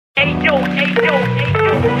BX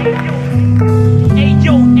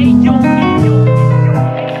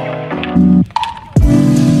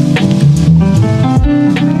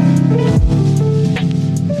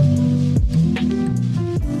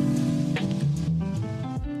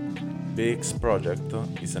Project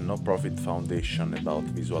is a no-profit foundation about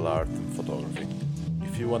visual art and photography.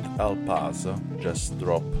 If you want to help us, just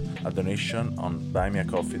drop a donation on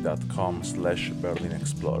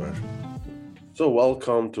buymeacoffee.com/BerlinExplorer. So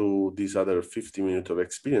welcome to this other 50 minutes of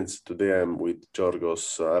experience. Today I'm with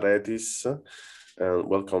Giorgos Aretis. And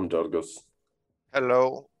welcome, Giorgos.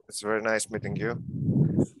 Hello, it's very nice meeting you.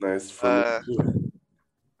 It's nice for me too.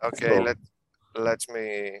 Okay, So,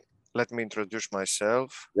 let me introduce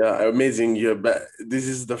myself. yeah, amazing. This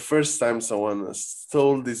is the first time someone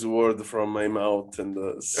stole this word from my mouth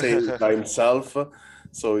and say it by himself.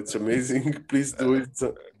 So it's amazing. Please do it.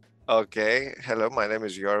 Okay, hello, my name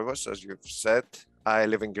is Yorgos, as you've said. I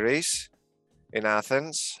live in Greece, in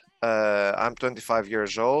Athens. I'm 25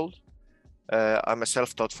 years old. I'm a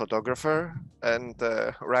self-taught photographer, and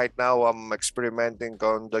right now I'm experimenting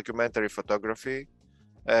on documentary photography,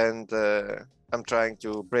 and I'm trying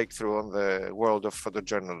to break through on the world of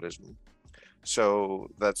photojournalism. So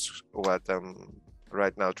that's what I'm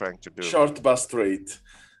right now trying to do. Short but straight.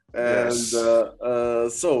 And Yes.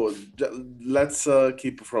 Let's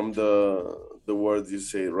keep from the words you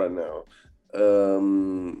say right now.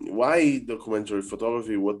 Why documentary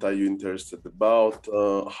photography? What are you interested about?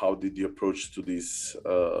 How did you approach to this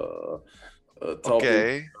topic?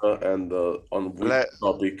 Okay. And on which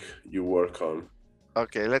topic you work on?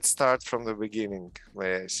 Okay, let's start from the beginning,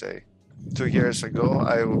 may I say. 2 years ago,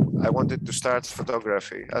 I wanted to start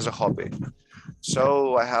photography as a hobby.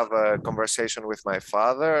 So I have a conversation with my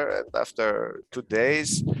father, and after 2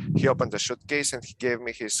 days, he opened a suitcase and he gave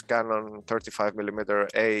me his Canon 35mm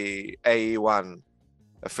AE1,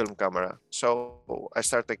 a film camera. So I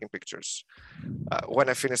started taking pictures. When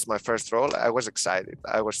I finished my first roll, I was excited.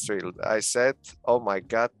 I was thrilled. I said, "Oh my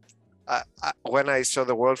God." When I saw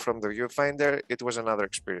the world from the viewfinder, it was another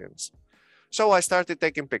experience. So I started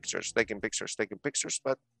taking pictures.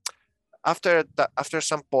 But after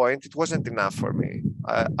some point, it wasn't enough for me.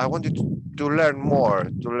 I wanted to learn more,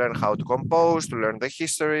 to learn how to compose, to learn the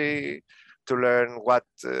history, to learn what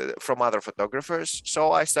from other photographers. So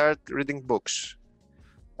I started reading books.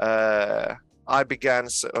 I began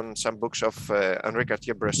on some books of Henri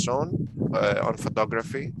Cartier-Bresson on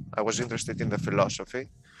photography. I was interested in the philosophy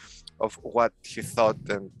of what he thought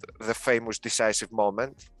and the famous decisive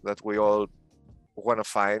moment that we all want to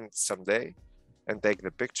find someday and take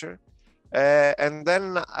the picture. And then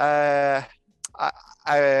I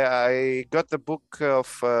got the book of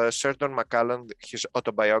Sir Don McCallum, his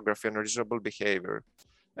autobiography on reasonable behavior.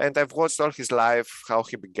 And I've watched all his life, how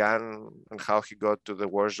he began and how he got to the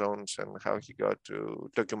war zones and how he got to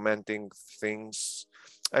documenting things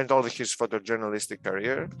and all his photojournalistic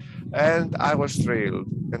career. And I was thrilled.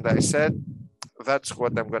 And I said, that's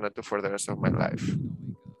what I'm going to do for the rest of my life.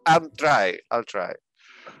 I'll try.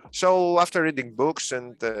 So after reading books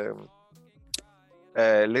and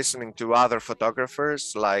listening to other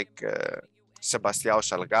photographers like Sebastião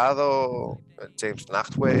Salgado, James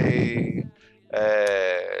Nachtwey,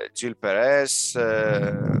 Gil Perez,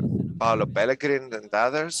 Paolo Pellegrin, and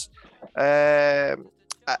others,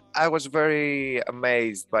 I was very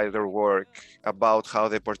amazed by their work about how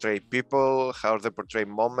they portray people, how they portray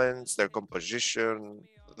moments, their composition,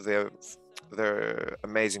 their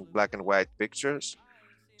amazing black and white pictures.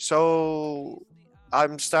 So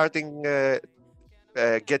I'm starting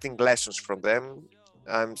getting lessons from them.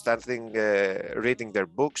 I'm starting reading their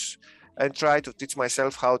books and try to teach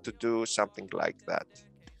myself how to do something like that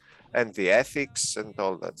and the ethics and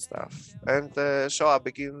all that stuff. And so I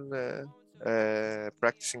begin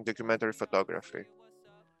practicing documentary photography.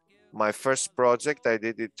 My first project, I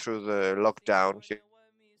did it through the lockdown here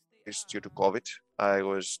due to COVID. I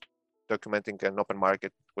was documenting an open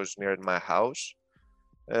market that was near my house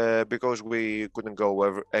because we couldn't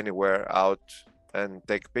go anywhere out and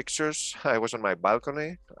take pictures. I was on my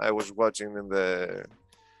balcony. I was watching in the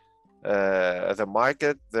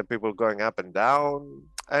market, the people going up and down,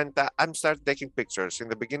 and I'm started taking pictures in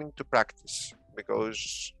the beginning to practice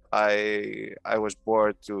because I was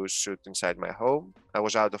bored to shoot inside my home. I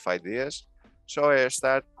was out of ideas, so I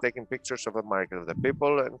started taking pictures of the market, of the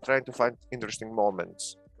people, and trying to find interesting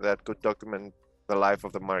moments that could document the life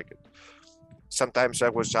of the market. Sometimes I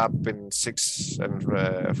was up in 6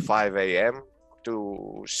 and 5 a.m.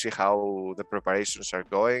 to see how the preparations are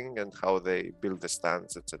going and how they build the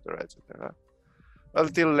stands, etc., etc.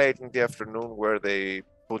 Until late in the afternoon, where they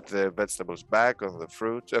put the vegetables back on the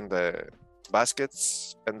fruit and the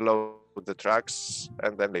baskets and load the trucks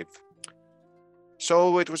and then leave.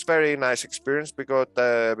 So it was very nice experience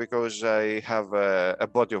because I have a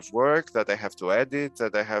body of work that I have to edit,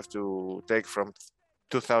 that I have to take from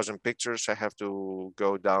 2,000 pictures. I have to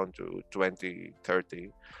go down to 20,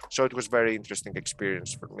 30. So it was very interesting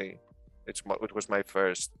experience for me. It was my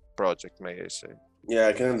first project, may I say. Yeah,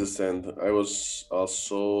 I can understand. I was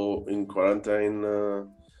also in quarantine.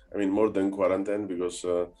 I mean, more than quarantine because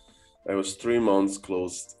I was 3 months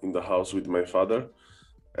closed in the house with my father,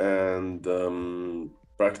 and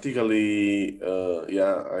practically,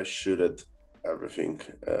 yeah, I shooted everything.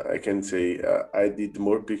 I can say I did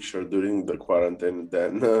more picture during the quarantine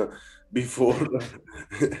than before.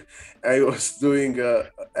 I was doing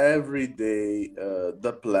every day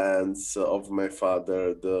the plants of my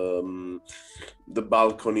father, the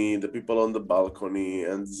balcony, the people on the balcony,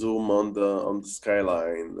 and zoom on the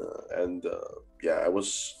skyline, and yeah, I was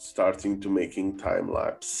starting to making time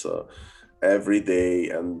lapse every day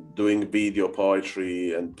and doing video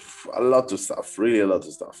poetry and a lot of stuff, really a lot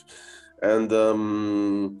of stuff. And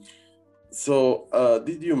so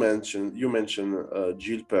did you mentioned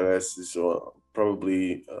Gil Perez is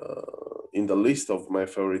probably in the list of my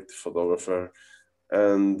favorite photographer,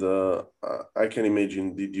 and I can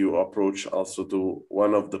imagine did you approach also to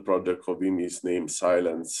one of the project of him is named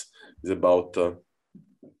Silence, is about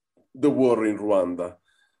the war in Rwanda.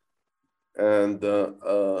 And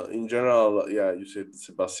in general, yeah, you said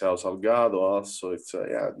Sebastião Salgado also. It's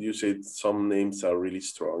yeah, you said some names are really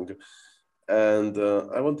strong, and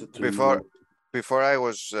I wanted to know. Before I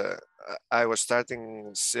was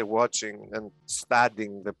starting watching and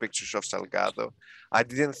studying the pictures of Salgado. I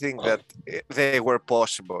didn't think that they were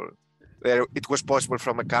possible. It was possible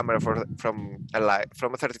from a camera from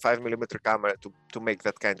a 35 millimeter camera to make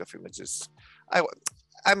that kind of images.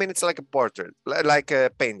 I mean, it's like a portrait, like a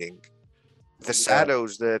painting. The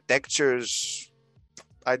shadows, the textures,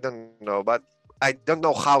 I don't know, but I don't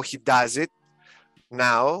know how he does it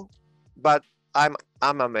now, but I'm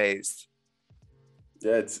amazed.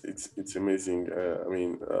 Yeah, it's amazing. I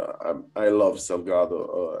mean, I love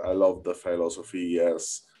Salgado. I love the philosophy he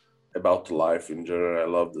has about life in general. I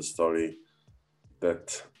love the story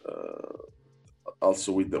that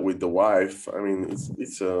also with the wife. I mean,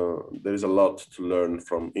 it's there is a lot to learn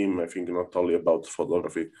from him. I think not only about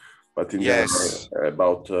photography, but in general Yes,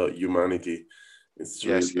 about humanity. It's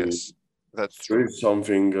yes, really yes, that's it's true. really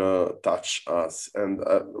something touch us, and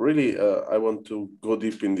really I want to go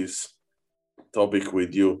deep in this topic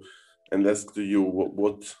with you and ask to you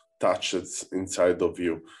what touches inside of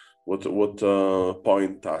you, what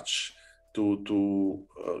point touch to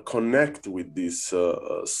connect with these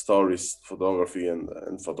stories, photography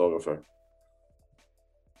and photographer.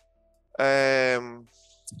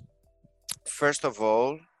 First of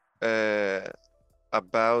all,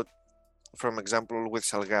 about, from example, with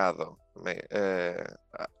Salgado,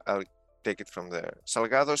 I'll take it from there.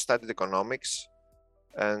 Salgado studied economics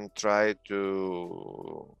and tried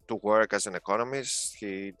to work as an economist.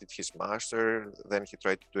 He did his master, then he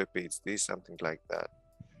tried to do a PhD, something like that.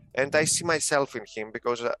 And I see myself in him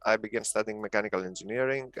because I began studying mechanical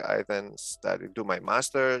engineering. I then do my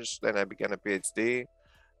master's, then I began a PhD.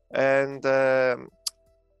 And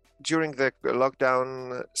during the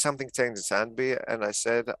lockdown, something changed in Sandby, and I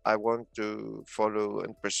said I want to follow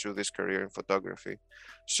and pursue this career in photography.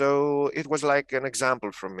 So it was like an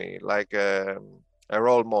example for me, like a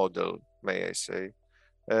role model, may I say.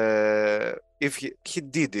 If he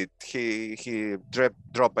did it, he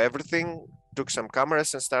dropped everything, took some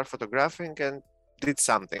cameras and started photographing and did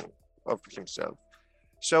something of himself.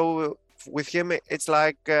 So with him, it's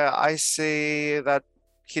like I see that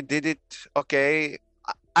he did it. Okay,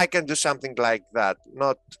 I can do something like that.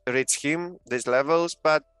 Not reach him these levels,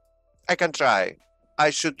 but I can try. I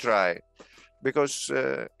should try because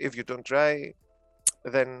if you don't try,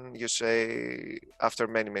 then you say after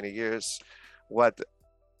many years, what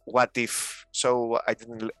if? So I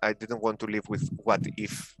didn't want to live with what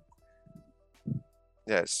if.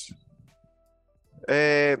 Yes.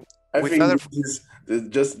 I With think other this is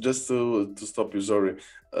just to stop you. Sorry,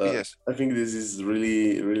 yes. I think this is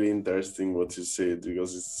really interesting what you said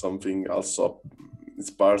because it's something also it's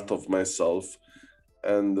part of myself,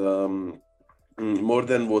 and more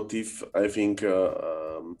than what if. I think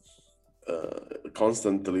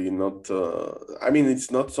constantly not. I mean, it's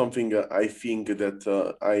not something I think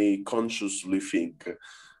that I consciously think,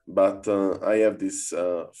 but I have this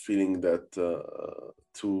feeling that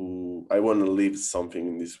I want to leave something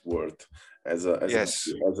in this world Yes,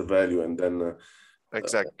 as a value, and then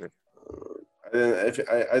exactly.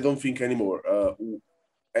 I don't think anymore.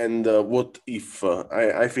 And what if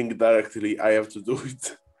I think directly I have to do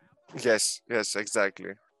it. Yes, yes,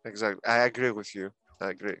 exactly, exactly. I agree with you.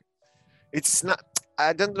 I agree. It's not.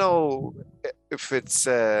 I don't know if it's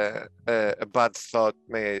a bad thought.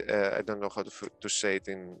 May I don't know how to say it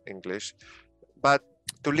in English, but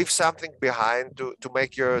to leave something behind, to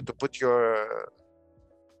make your to put your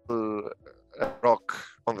rock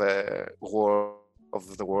on the wall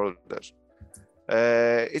of the world.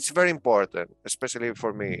 It's very important, especially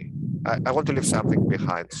for me. I want to leave something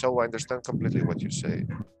behind, so I understand completely what you say.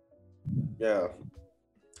 Yeah.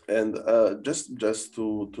 And just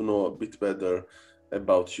to know a bit better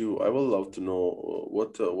about you, I would love to know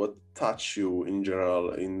what touch you in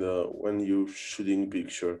general in the when you shooting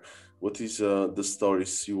picture. What is the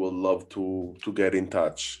stories you would love to get in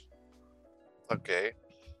touch? Okay.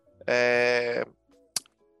 Uh,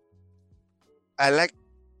 I like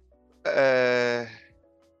uh,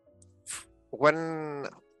 when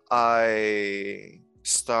I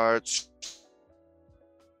start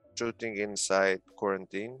shooting inside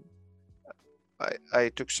quarantine. I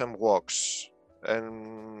took some walks,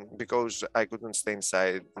 and because I couldn't stay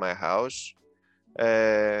inside my house,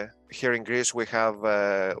 here in Greece we have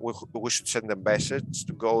we should send a message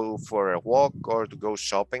to go for a walk or to go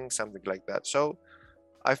shopping, something like that. So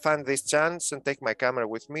I found this chance and take my camera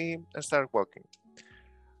with me and start walking.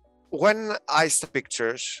 When I took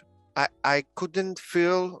pictures, I couldn't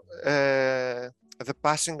feel the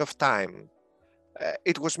passing of time.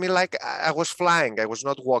 It was me like I was flying. I was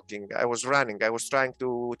not walking. I was running. I was trying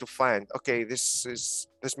to find. Okay, this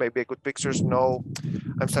may be a good pictures. No,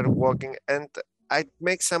 I'm started walking, and I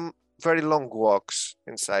make some very long walks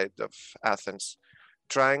inside of Athens,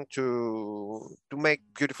 trying to make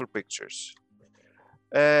beautiful pictures.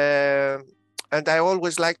 And I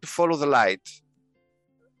always like to follow the light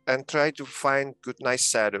and try to find good, nice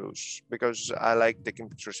shadows because I like taking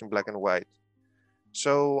pictures in black and white.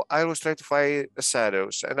 So I always try to find the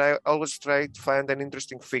shadows, and I always try to find an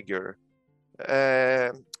interesting figure.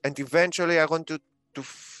 And eventually, I want to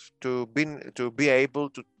be able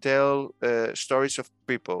to tell stories of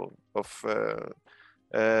people, of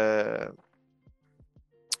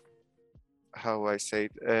how I say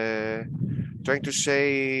it, trying to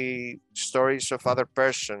say stories of other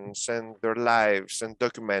persons and their lives and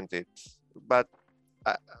document it. But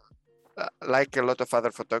uh, like a lot of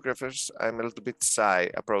other photographers, I'm a little bit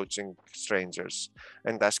shy approaching strangers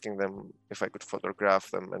and asking them if I could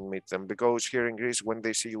photograph them and meet them. Because here in Greece, when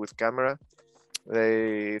they see you with camera,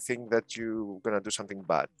 they think that you're gonna do something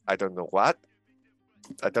bad. I don't know what,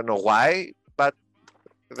 I don't know why, but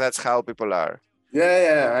that's how people are.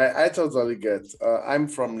 Yeah, I totally get. I'm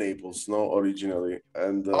from Naples, no, originally,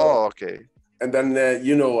 Oh, okay. and then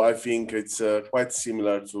I think it's quite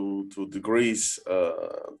similar to the Greece,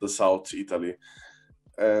 the South Italy,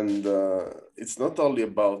 and it's not only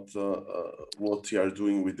about what you are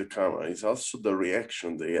doing with the camera; it's also the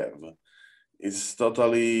reaction they have. It's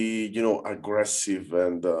totally, aggressive,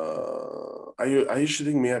 and are you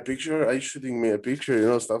shooting me a picture? Are you shooting me a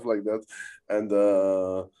picture? Stuff like that, and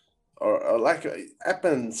or like it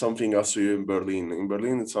happened something also in Berlin. In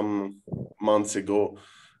Berlin, some months ago,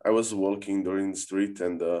 I was walking during the street,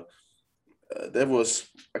 and there was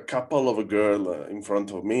a couple of a girl in front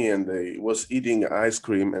of me, and they was eating ice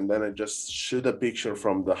cream, and then I just shoot a picture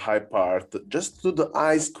from the high part, just to the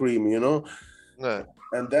ice cream. No,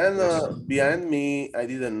 And then yes. behind me, I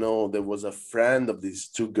didn't know there was a friend of these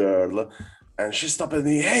two girl, and she stopped at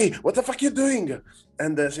me. Hey, what the fuck you doing?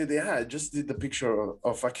 And I said, yeah, I just did the picture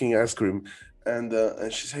of fucking ice cream. And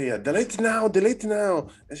she said, yeah, delete now, delete now.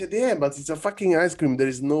 I said, yeah, but it's a fucking ice cream. There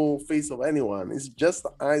is no face of anyone. It's just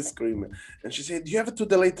ice cream. And she said, you have to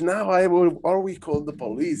delete now. Or we call the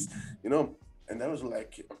police. And I was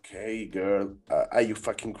like, okay, girl, are you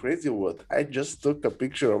fucking crazy or what? I just took a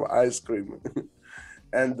picture of ice cream.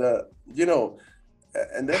 And you know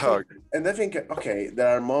and I think Okay. and I think okay, there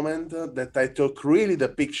are moments that I took really the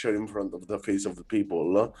picture in front of the face of the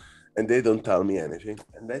people, and they don't tell me anything,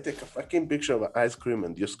 and I take a fucking picture of ice cream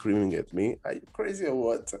and you're screaming at me. Are you crazy or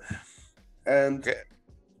what? And Okay.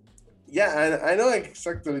 yeah, I know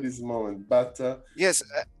exactly this moment, but Yes,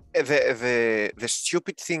 the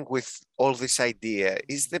stupid thing with all this idea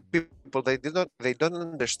is the people they don't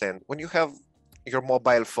understand. When you have your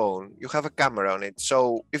mobile phone, you have a camera on it.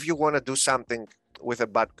 So if you want to do something with a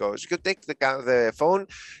bad cause, you take the phone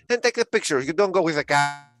and take a picture. You don't go with a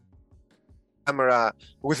camera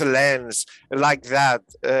with a lens like that,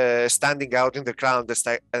 standing out in the crowd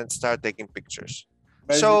and start taking pictures.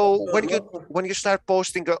 but it's So not, when you start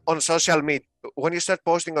posting on social media when you start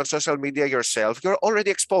posting on social media yourself, you're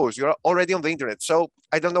already exposed. You're already on the internet. So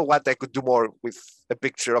I don't know what I could do more with a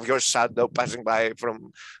picture of your shadow passing by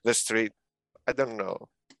from the street. I don't know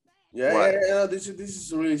why. This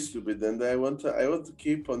is really stupid, and I want to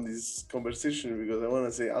keep on this conversation because I want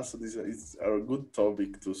to say also this is a good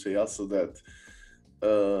topic to say also that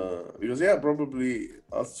because yeah, probably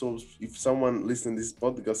also if someone listening this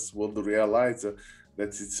podcast will realize that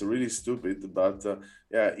it's really stupid, but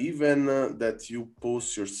yeah, even that you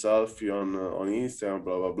post your selfie on Instagram,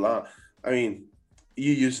 blah blah blah. I mean,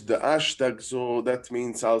 you use the hashtag, so that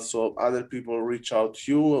means also other people reach out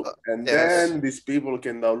to you, and Yes, then these people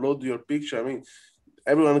can download your picture. I mean,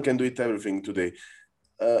 everyone can do it everything today.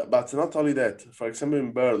 But not only that, for example,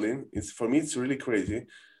 in Berlin, it's for me it's really crazy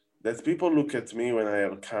that people look at me when I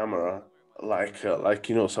have a camera like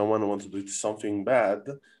someone wants to do something bad,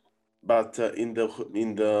 but in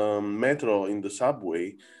the metro, in the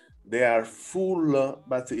subway, they are full,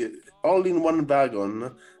 but all in one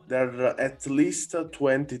wagon there are at least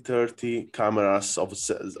 20, 30 cameras of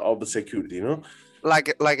security,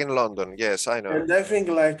 like in London. Yes, I know. and I think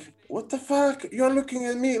like, what the fuck? You're looking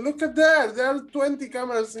at me. Look at that. There are 20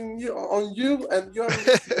 cameras on you, and you're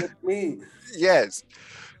looking at me. Yes,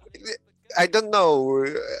 I don't know.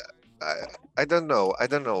 I, I don't know. I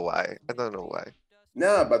don't know why. I don't know why.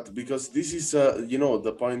 No, but because this is,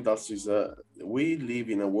 the point also is we live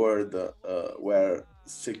in a world where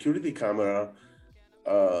security camera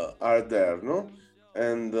are there, no?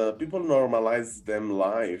 And people normalize them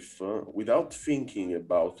live without thinking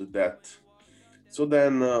about that. So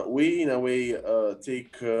then we, in a way,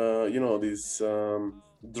 take, this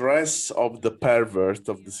dress of the pervert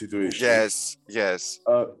of the situation, Yes, yes,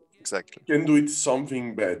 uh, exactly. can do it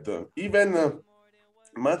something bad. Even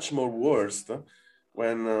much more worse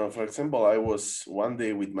when, for example, I was one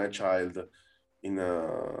day with my child in a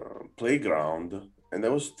playground and I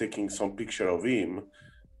was taking some picture of him,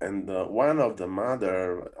 and one of the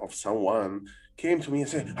mother of someone came to me and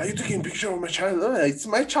said, "Are you taking a picture of my child?" "Oh, it's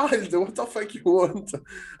my child. What the fuck you want?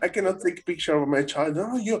 I cannot take picture of my child."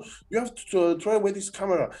 "No, you have to throw away this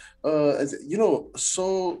camera."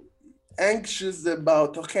 So anxious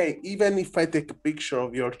about, okay, even if I take a picture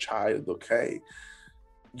of your child, okay,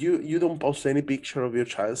 you don't post any picture of your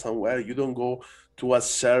child somewhere. You don't go to a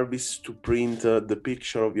service to print the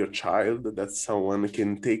picture of your child that someone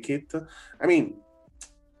can take it. I mean,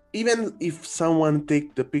 even if someone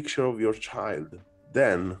take the picture of your child,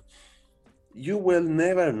 then you will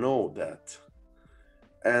never know that.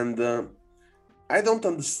 And I don't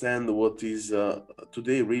understand what is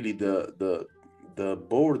today really the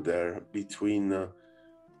border between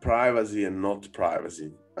privacy and not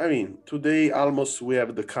privacy. I mean, today almost we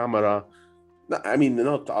have the camera. I mean,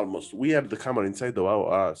 not almost. We have the camera inside of our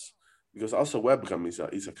house because also webcam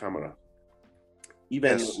is a camera.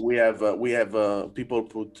 Even Yes, we have people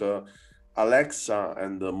put Alexa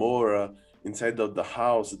and more inside of the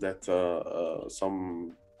house that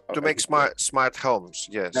some. to I make think smart homes.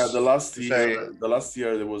 yeah, Yes, to say the last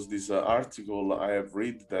year there was this article I have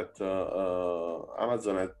read that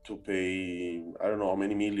Amazon had to pay I don't know how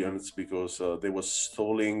many millions because they was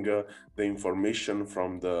stealing the information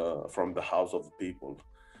from the house of people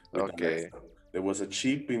with okay. Alexa. There was a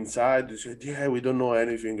chip inside. They said, "Yeah, we don't know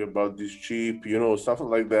anything about this chip, stuff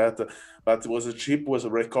like that." But it was a chip was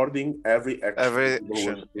recording every action Every people was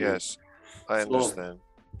action. doing. Yes, I So understand.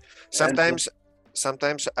 and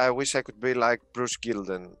Sometimes I wish I could be like Bruce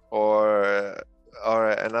Gilden or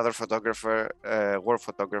another photographer, war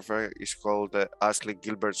photographer is called Ashley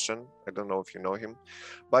Gilbertson. I don't know if you know him,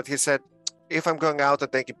 but he said, if I'm going out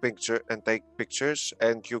and take pictures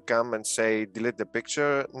and you come and say delete the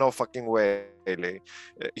picture, no fucking way, Lee.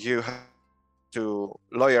 You have to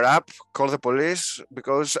lawyer up, call the police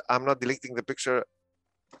because I'm not deleting the picture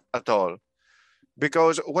at all.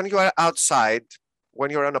 Because when you are outside, when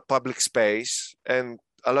you're in a public space and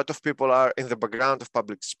a lot of people are in the background of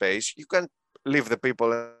public space, you can't leave the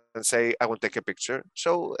people and say, I want to take a picture.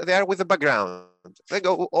 So they are with the background. They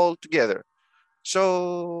go all together.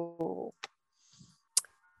 So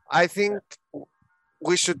I think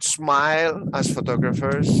we should smile as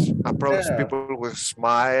photographers, approach yeah, people with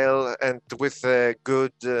smile and with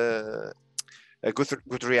good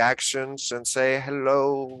reactions and say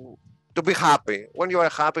hello, to be happy. When you are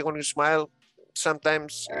happy, when you smile,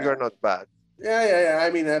 sometimes you're not bad. yeah. I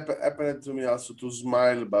mean, happened to me also to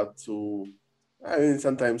smile, but I mean,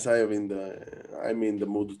 sometimes I'm in the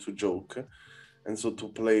mood to joke, and so to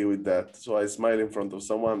play with that. So I smile in front of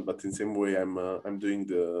someone, but in same way, I'm doing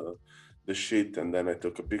the shit, and then I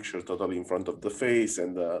took a picture totally in front of the face,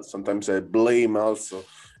 and sometimes I blame also.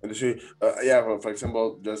 And for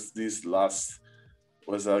example, just this last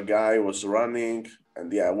was a guy was running,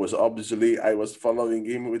 and I was following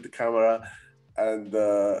him with the camera, and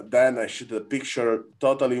then I shoot a picture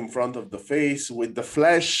totally in front of the face with the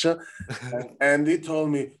flash, and he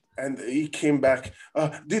told me, and he came back,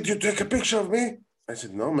 did you take a picture of me? I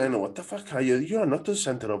said, no, man, what the fuck are you? You are not the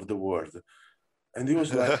center of the world. And he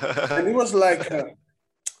was like,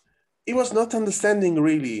 he was not understanding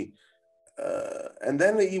really. And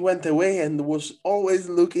then he went away and was always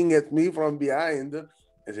looking at me from behind.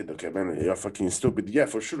 I said, okay, man, you're fucking stupid. Yeah,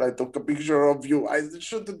 for sure. I took a picture of you. I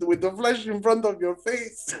shot it with the flash in front of your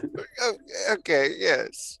face. Okay,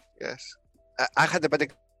 yes. I had a bad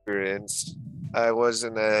experience. I was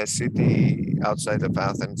in a city outside of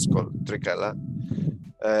Athens called Trikala,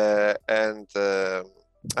 and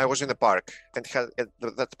I was in the park, and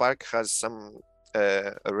that park has some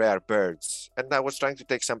rare birds, and I was trying to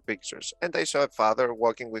take some pictures, and I saw a father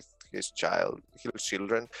walking with his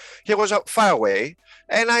children. He was far away,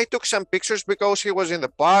 and I took some pictures because he was in the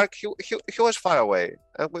park. He was far away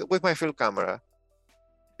with my film camera,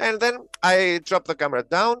 and then I drop the camera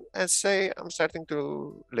down and say I'm starting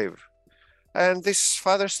to leave. And this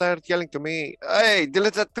father started yelling to me, hey,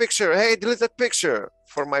 delete that picture. Hey, delete that picture.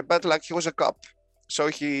 For my bad luck, he was a cop. So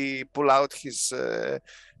he pulled out his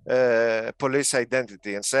police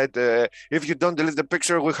identity and said, if you don't delete the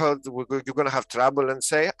picture, you're going to have trouble. And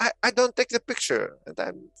say, I don't take the picture.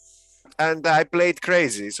 And I played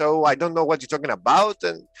crazy. So I don't know what you're talking about,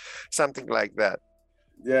 and something like that.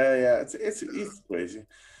 Yeah, it's crazy.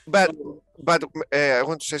 But I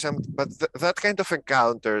want to say something. But that kind of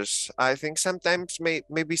encounters, I think, sometimes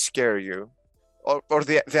maybe scare you, or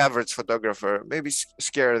the average photographer, maybe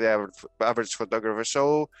scare the average photographer.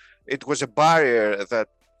 So it was a barrier that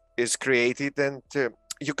is created, and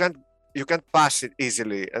you can't pass it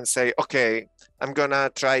easily and say, okay, I'm gonna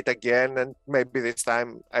try it again, and maybe this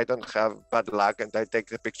time I don't have bad luck and I take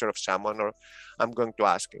the picture of someone, or I'm going to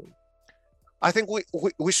ask him. I think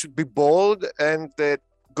we should be bold and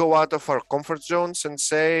go out of our comfort zones and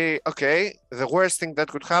say, okay, the worst thing that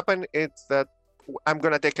could happen is that I'm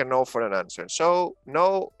going to take a no for an answer. So,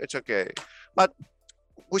 no, it's okay. But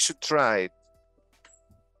we should try it.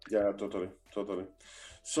 Yeah, totally.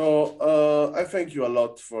 So I thank you a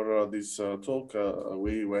lot for this talk.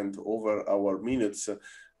 We went over our minutes,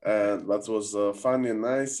 and that was fun and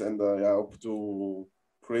nice. And I hope to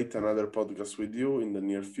create another podcast with you in the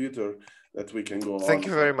near future, that we can go Thank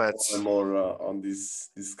you very much. more on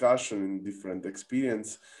this discussion and different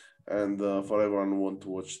experience. And for everyone who want to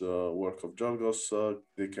watch the work of Georgos,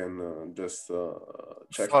 they can just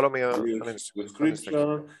check. Follow me on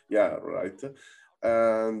description. Yeah, right.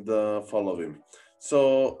 And follow him.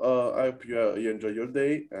 So I hope you enjoy your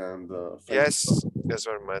day. And yes,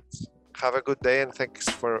 very much. Have a good day, and thanks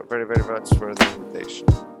for very much for the invitation.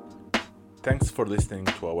 Thanks for listening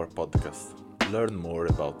to our podcast. Learn more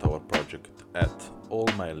about our project at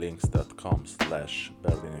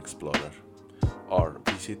allmylinks.com/BerlinExplorer, or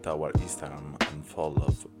visit our Instagram and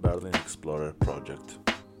follow Berlin Explorer Project.